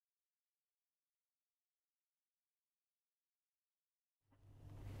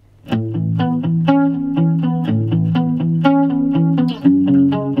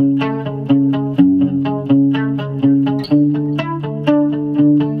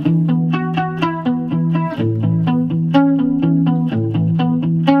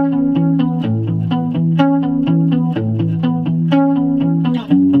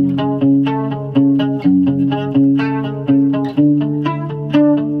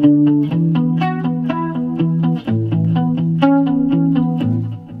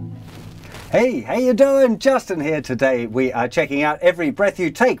you doing? Justin here. Today we are checking out Every Breath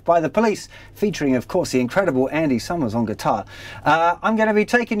You Take by The Police, featuring of course the incredible Andy Summers on guitar. I'm going to be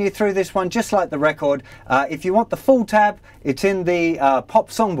taking you through this one just like the record. If you want the full tab, it's in the pop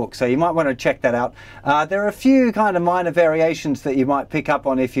songbook, so you might want to check that out. There are a few kind of minor variations that you might pick up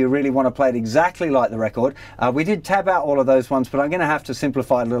on if you really want to play it exactly like the record. We did tab out all of those ones, but I'm going to have to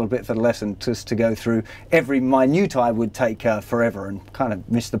simplify it a little bit for the lesson, just to go through every minute I would take forever and kind of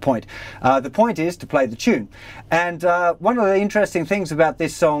miss the point. The point is to play the tune. And one of the interesting things about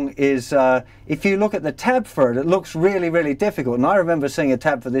this song is if you look at the tab for it, it looks really, really difficult. And I remember seeing a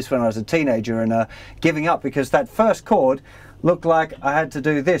tab for this when I was a teenager and giving up, because that first chord looked like I had to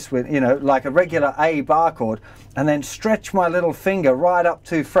do this with, you know, like a regular A bar chord, and then stretch my little finger right up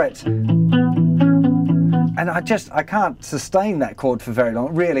 2 frets. And I can't sustain that chord for very long.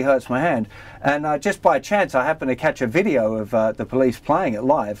 It really hurts my hand. And just by chance, I happened to catch a video of The Police playing it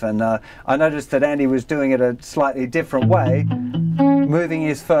live, and I noticed that Andy was doing it a slightly different way, moving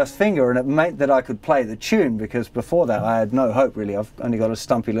his first finger, and it meant that I could play the tune, because before that I had no hope really. I've only got a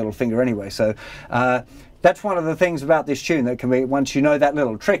stumpy little finger anyway. So that's one of the things about this tune that can be, once you know that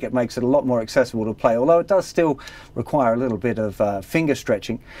little trick, it makes it a lot more accessible to play, although it does still require a little bit of finger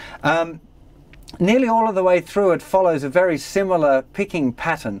stretching. Nearly all of the way through it follows a very similar picking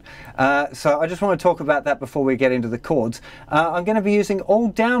pattern, so I just want to talk about that before we get into the chords. I'm going to be using all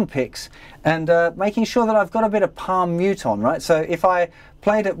down picks and making sure that I've got a bit of palm mute on, right? So if I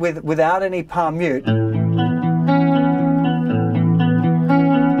played it without any palm mute,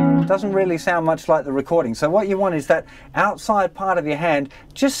 it doesn't really sound much like the recording. So what you want is that outside part of your hand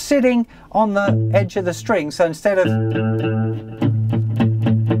just sitting on the edge of the string, so instead of,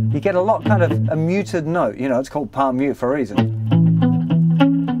 you get a lot kind of a muted note. You know, it's called palm mute for a reason.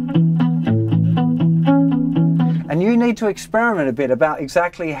 And you need to experiment a bit about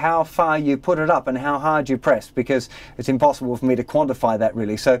exactly how far you put it up and how hard you press, because it's impossible for me to quantify that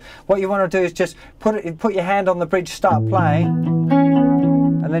really. So what you want to do is just put your hand on the bridge, start playing,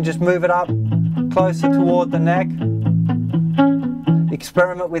 and then just move it up closer toward the neck.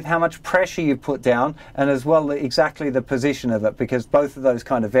 Experiment with how much pressure you put down, and as well exactly the position of it, because both of those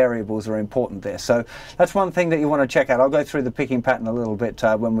kind of variables are important there. So that's one thing that you want to check out. I'll go through the picking pattern a little bit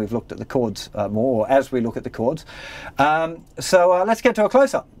when we've looked at the chords more, or as we look at the chords. So let's get to a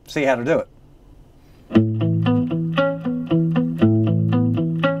close-up, see how to do it.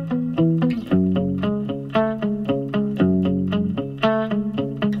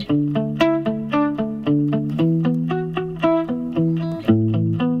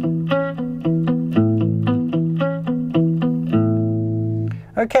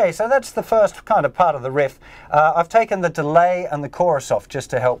 Okay, so that's the first kind of part of the riff. I've taken the delay and the chorus off just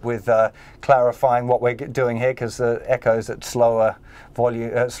to help with clarifying what we're doing here, because the echoes at slower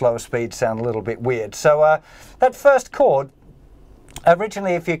volume, slower speed sound a little bit weird. So that first chord,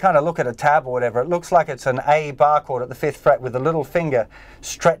 originally if you kind of look at a tab or whatever, it looks like it's an A bar chord at the 5th fret with the little finger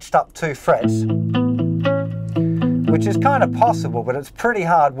stretched up 2 frets. Which is kind of possible, but it's pretty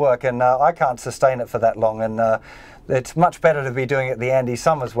hard work, and I can't sustain it for that long, and it's much better to be doing it the Andy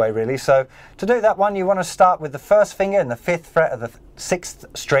Summers way really. So to do that one, you want to start with the first finger in the 5th fret of the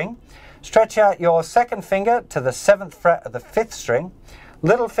 6th string, stretch out your 2nd finger to the 7th fret of the 5th string,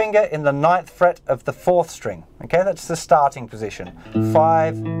 little finger in the 9th fret of the 4th string. Okay, that's the starting position.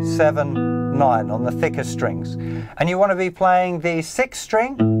 5, 7, 9 on the thicker strings. And you want to be playing the 6th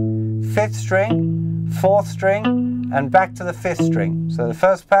string, 5th string, 4th string, and back to the 5th string. So the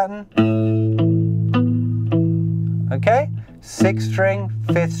first pattern, okay, 6th string,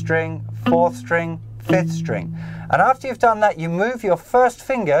 5th string, 4th string, 5th string. And after you've done that, you move your first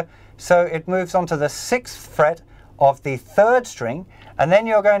finger so it moves onto the 6th fret of the 3rd string, and then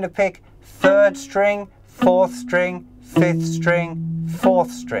you're going to pick 3rd string, 4th string, 5th string,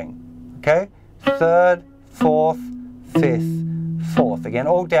 4th string. Okay, 3rd, 4th, 5th, 4th. Again,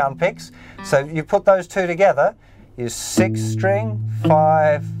 all down picks. So you put those two together, is 6th string,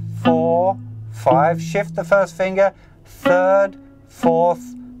 5, 4, 5, shift the first finger, 3rd,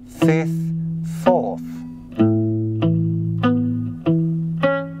 4th, 5th, 4th.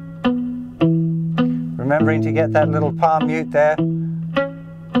 Remembering to get that little palm mute there.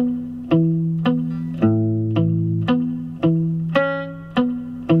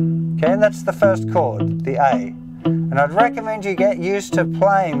 Okay, and that's the first chord, the A. And I'd recommend you get used to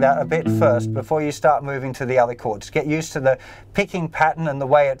playing that a bit first before you start moving to the other chords. Get used to the picking pattern and the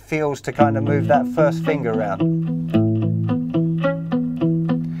way it feels to kind of move that first finger around.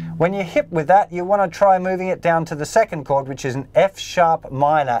 When you're hip with that, you want to try moving it down to the second chord, which is an F sharp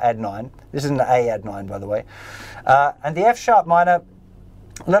minor add 9. This is an A add 9, by the way. And the F sharp minor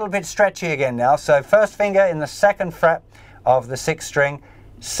A little bit stretchy again now. So first finger in the 2nd fret of the 6th string,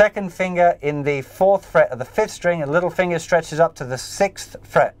 2nd finger in the 4th fret of the 5th string, and little finger stretches up to the 6th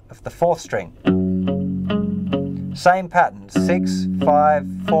fret of the 4th string. Same pattern, 6, 5,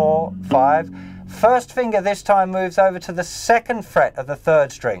 4, 5. First finger this time moves over to the 2nd fret of the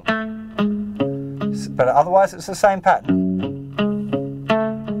 3rd string. But otherwise it's the same pattern.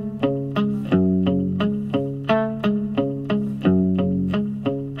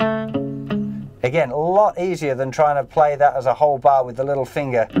 Again, a lot easier than trying to play that as a whole bar with the little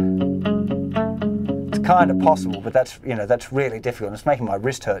finger. It's kind of possible, but that's, you know, that's really difficult. It's making my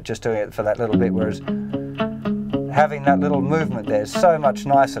wrist hurt just doing it for that little bit, whereas having that little movement there is so much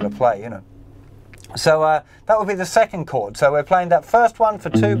nicer to play, you know. So that would be the 2nd chord. So we're playing that first one for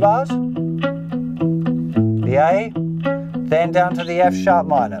 2 bars, the A, then down to the F sharp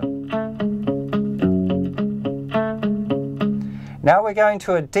minor. Now we're going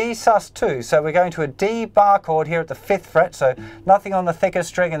to a D sus2, so we're going to a D bar chord here at the 5th fret, so nothing on the thicker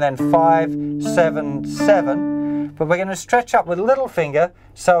string, and then 5, 7, 7. But we're going to stretch up with little finger,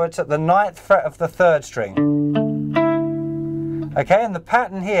 so it's at the 9th fret of the 3rd string. Okay, and the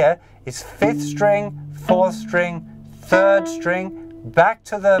pattern here is 5th string, 4th string, 3rd string, back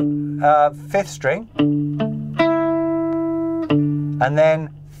to the 5th string, and then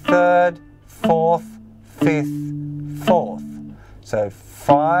 3rd, 4th, 5th, 4th. So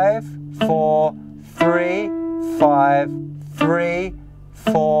 5, 4, 3, 5, 3,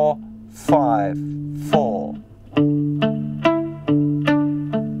 4, 5, 4.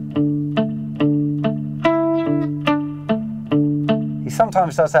 He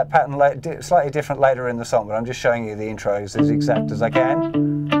sometimes does that pattern slightly different later in the song, but I'm just showing you the intros as exact as I can.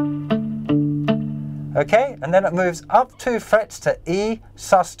 Okay, and then it moves up 2 frets to E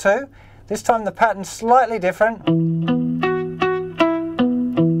sus2. This time the pattern's slightly different.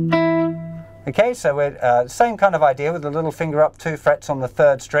 Okay, so we're same kind of idea with the little finger up 2 frets on the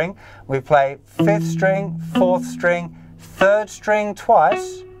 3rd string. We play 5th string, 4th string, 3rd string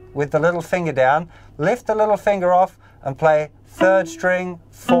twice with the little finger down, lift the little finger off and play 3rd string,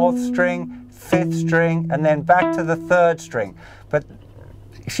 4th string, 5th string, and then back to the 3rd string. But,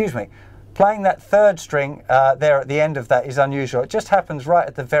 excuse me, playing that 3rd string there at the end of that is unusual. It just happens right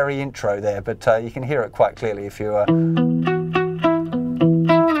at the very intro there, but you can hear it quite clearly if you...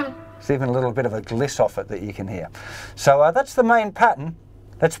 There's even a little bit of a gliss off it that you can hear. So that's the main pattern.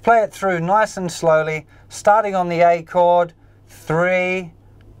 Let's play it through nice and slowly, starting on the A chord, 3,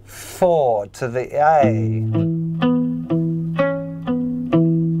 4 to the A.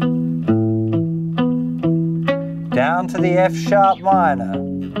 Down to the F sharp minor.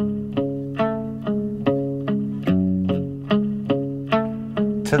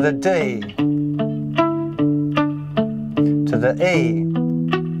 To the D. To the E.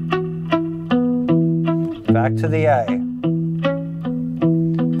 Back to the A.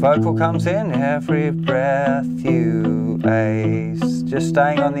 Vocal comes in, every breath you ace. Just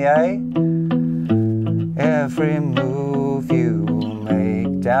staying on the A. Every move you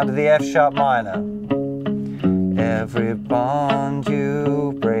make. Down to the F sharp minor. Every bond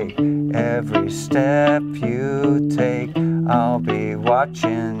you break. Every step you take. I'll be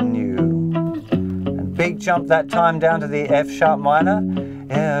watching you. And big jump that time down to the F sharp minor.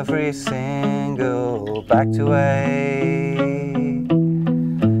 Every single back to A,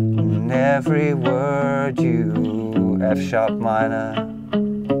 and every word you F sharp minor,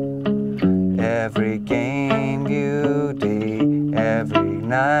 every game you D, every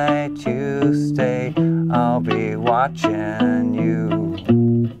night you stay, I'll be watching you.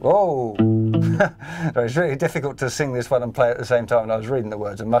 Whoa! It's really difficult to sing this one and play at the same time, and I was reading the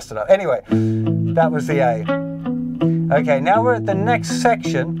words and mustered up. Anyway, that was the A. Okay, now we're at the next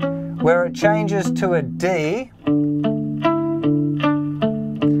section where it changes to a D, to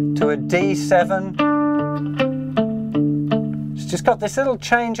a D7. It's just got this little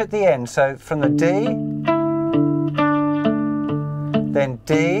change at the end. So from the D, then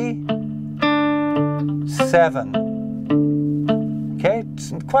D7. Okay,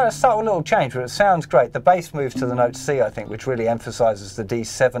 it's quite a subtle little change, but it sounds great. The bass moves to the note C, I think, which really emphasizes the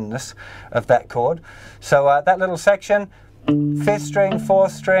D7-ness of that chord. So that little section, 5th string, 4th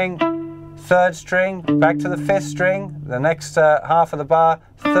string, 3rd string, back to the 5th string, the next half of the bar,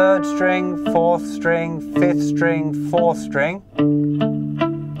 3rd string, 4th string, 5th string, 4th string.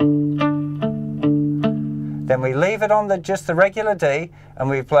 Then we leave it on just the regular D, and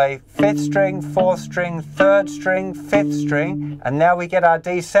we play 5th string, 4th string, 3rd string, 5th string, and now we get our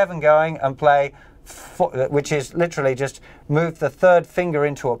D7 going and play, which is literally just move the 3rd finger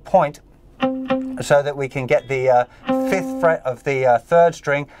into a point, so that we can get the 5th fret of the 3rd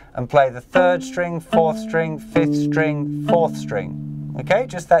string and play the 3rd string, 4th string, 5th string, 4th string. Okay,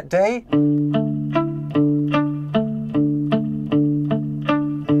 just that D.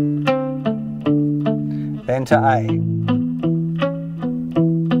 Then to A.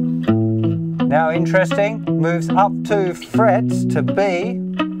 Now interesting, moves up 2 frets to B,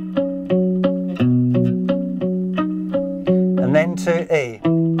 and then to E.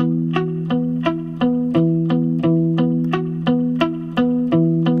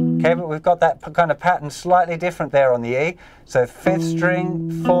 Okay, but we've got that kind of pattern slightly different there on the E. So 5th string,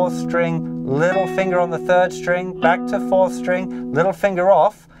 4th string, little finger on the 3rd string, back to 4th string, little finger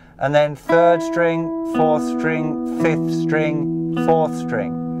off, and then 3rd string, 4th string, 5th string, 4th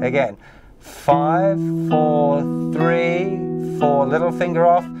string. Again, 5, 4, 3, 4, little finger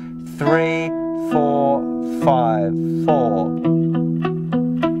off, 3, 4, 5, 4.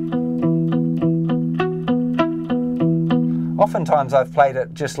 Oftentimes I've played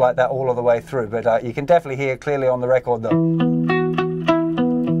it just like that all of the way through, but you can definitely hear clearly on the record the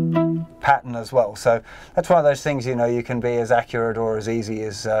pattern as well. So that's one of those things, you know, you can be as accurate or as easy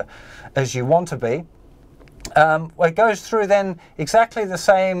as you want to be. Well, it goes through then exactly the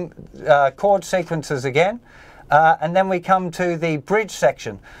same chord sequences again, and then we come to the bridge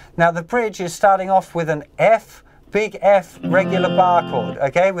section. Now the bridge is starting off with an F, big F regular bar chord,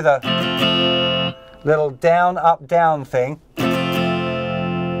 okay, with a little down, up, down thing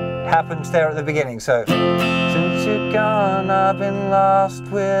happens there at the beginning. So, since you're gone, I've been lost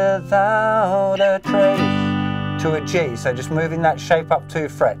without a trace, to a G. So just moving that shape up 2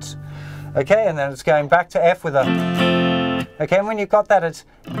 frets. Okay, and then it's going back to F with a, okay, and when you've got that, it's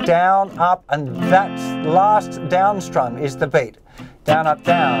down, up, and that last down strum is the beat. Down, up,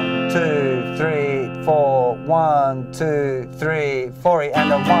 down, 2, 3, 4, 1, 2, 3, 4,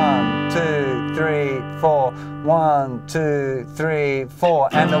 and a 1, 2, 3, 4, 1, 2, 3, 4,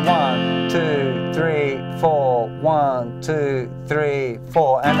 and a 1, 2, 3, 4, 1, 2, 3,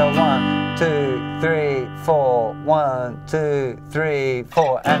 4, and a 1, 2, 3, 4, 1, 2, 3,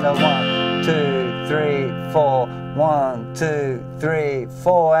 4, and a 1, 2, 3, 4, 1, 2, 3,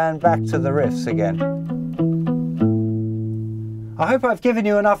 4, and back to the riffs again. I hope I've given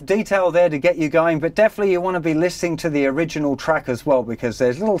you enough detail there to get you going, but definitely you want to be listening to the original track as well, because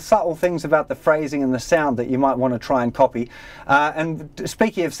there's little subtle things about the phrasing and the sound that you might want to try and copy. And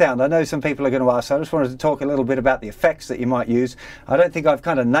speaking of sound, I know some people are going to ask, so I just wanted to talk a little bit about the effects that you might use. I don't think I've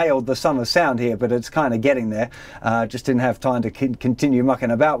kind of nailed the summer sound here, but it's kind of getting there. Just didn't have time to continue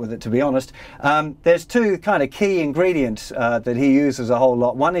mucking about with it, to be honest. There's 2 kind of key ingredients that he uses a whole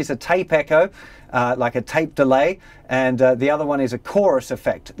lot. One is a tape echo, like a tape delay, and the other one is a chorus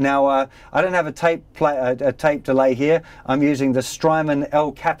effect. Now I don't have a tape delay here. I'm using the Strymon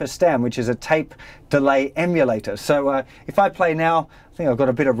El Capistan, which is a tape delay emulator. So if I play now, I think I've got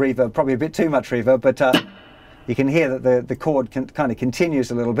a bit of reverb, probably a bit too much reverb, but you can hear that the chord kind of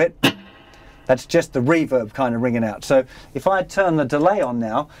continues a little bit. That's just the reverb kind of ringing out. So if I turn the delay on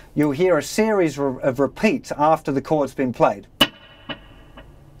now, you'll hear a series of repeats after the chord's been played.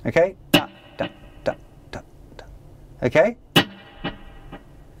 Okay? Okay,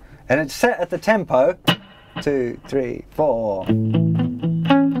 and it's set at the tempo 2, 3, 4.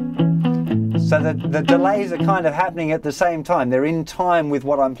 So the delays are kind of happening at the same time. They're in time with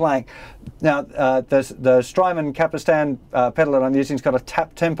what I'm playing. Now the Strymon Capistan pedal that I'm using has got a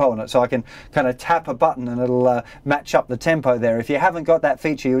tap tempo on it, so I can kind of tap a button and it'll match up the tempo there. If you haven't got that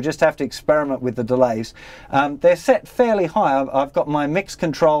feature, you'll just have to experiment with the delays. They're set fairly high. I've got my mix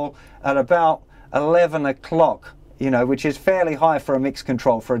control at about 11 o'clock. You know, which is fairly high for a mix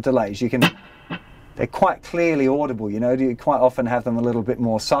control for delays. They're quite clearly audible, you know, you quite often have them a little bit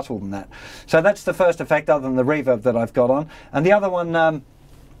more subtle than that. So that's the first effect other than the reverb that I've got on. And the other one that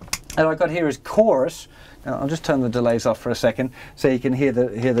I've got here is chorus. Now, I'll just turn the delays off for a second so you can hear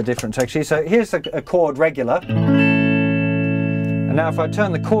the difference actually. So here's a chord regular. And now if I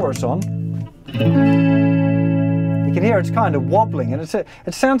turn the chorus on, you can hear it's kind of wobbling, and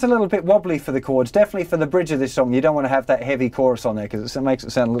it sounds a little bit wobbly for the chords. Definitely for the bridge of this song, you don't want to have that heavy chorus on there because it makes it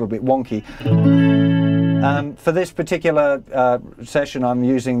sound a little bit wonky. For this particular session, I'm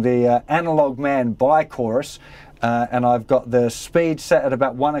using the Analog Man bi-chorus, and I've got the speed set at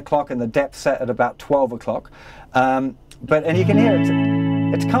about 1 o'clock and the depth set at about 12 o'clock. And you can hear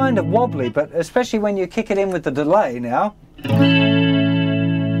it's kind of wobbly, but especially when you kick it in with the delay now.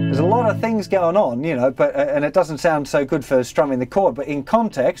 There's a lot of things going on, you know, and it doesn't sound so good for strumming the chord, but in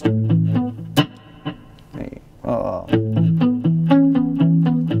context, oh.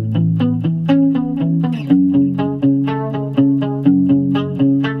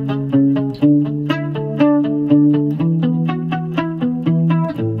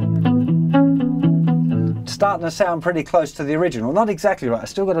 starting to sound pretty close to the original. Not exactly right. I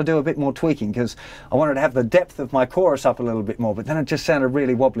still got to do a bit more tweaking because I wanted to have the depth of my chorus up a little bit more, but then it just sounded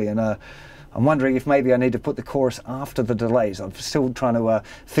really wobbly, and I'm wondering if maybe I need to put the chorus after the delays. I'm still trying to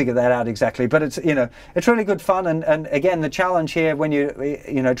figure that out exactly. But it's, you know, it's really good fun. And again, the challenge here when you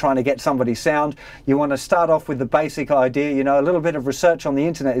trying to get somebody's sound, you want to start off with the basic idea. You know, a little bit of research on the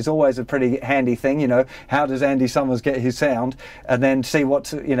internet is always a pretty handy thing. You know, how does Andy Summers get his sound? And then see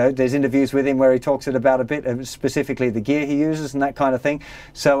what, you know, there's interviews with him where he talks about a bit of specifically the gear he uses and that kind of thing.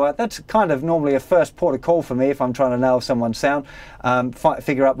 So that's kind of normally a first port of call for me if I'm trying to nail someone's sound.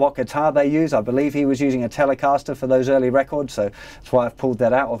 Figure out what guitar they use. I believe he was using a Telecaster for those early records, so that's why I've pulled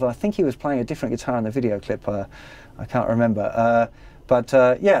that out, although I think he was playing a different guitar in the video clip. I can't remember.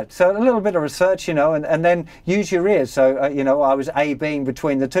 Yeah, so a little bit of research, you know, and then use your ears. So, you know, I was A-Bing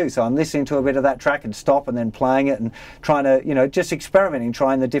between the two, so I'm listening to a bit of that track and stop and then playing it and trying to, you know, just experimenting,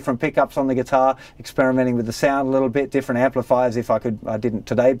 trying the different pickups on the guitar, experimenting with the sound a little bit, different amplifiers if I could. I didn't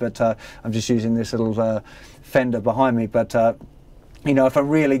today, but I'm just using this little Fender behind me. But you know, if I'm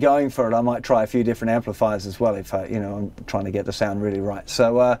really going for it, I might try a few different amplifiers as well if you know, I'm trying to get the sound really right.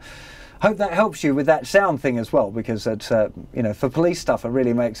 So hope that helps you with that sound thing as well, because it's you know, for police stuff it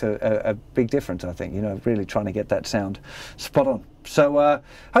really makes a big difference, I think, you know, really trying to get that sound spot on. So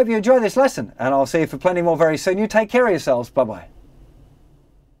hope you enjoy this lesson, and I'll see you for plenty more very soon. You take care of yourselves. Bye bye.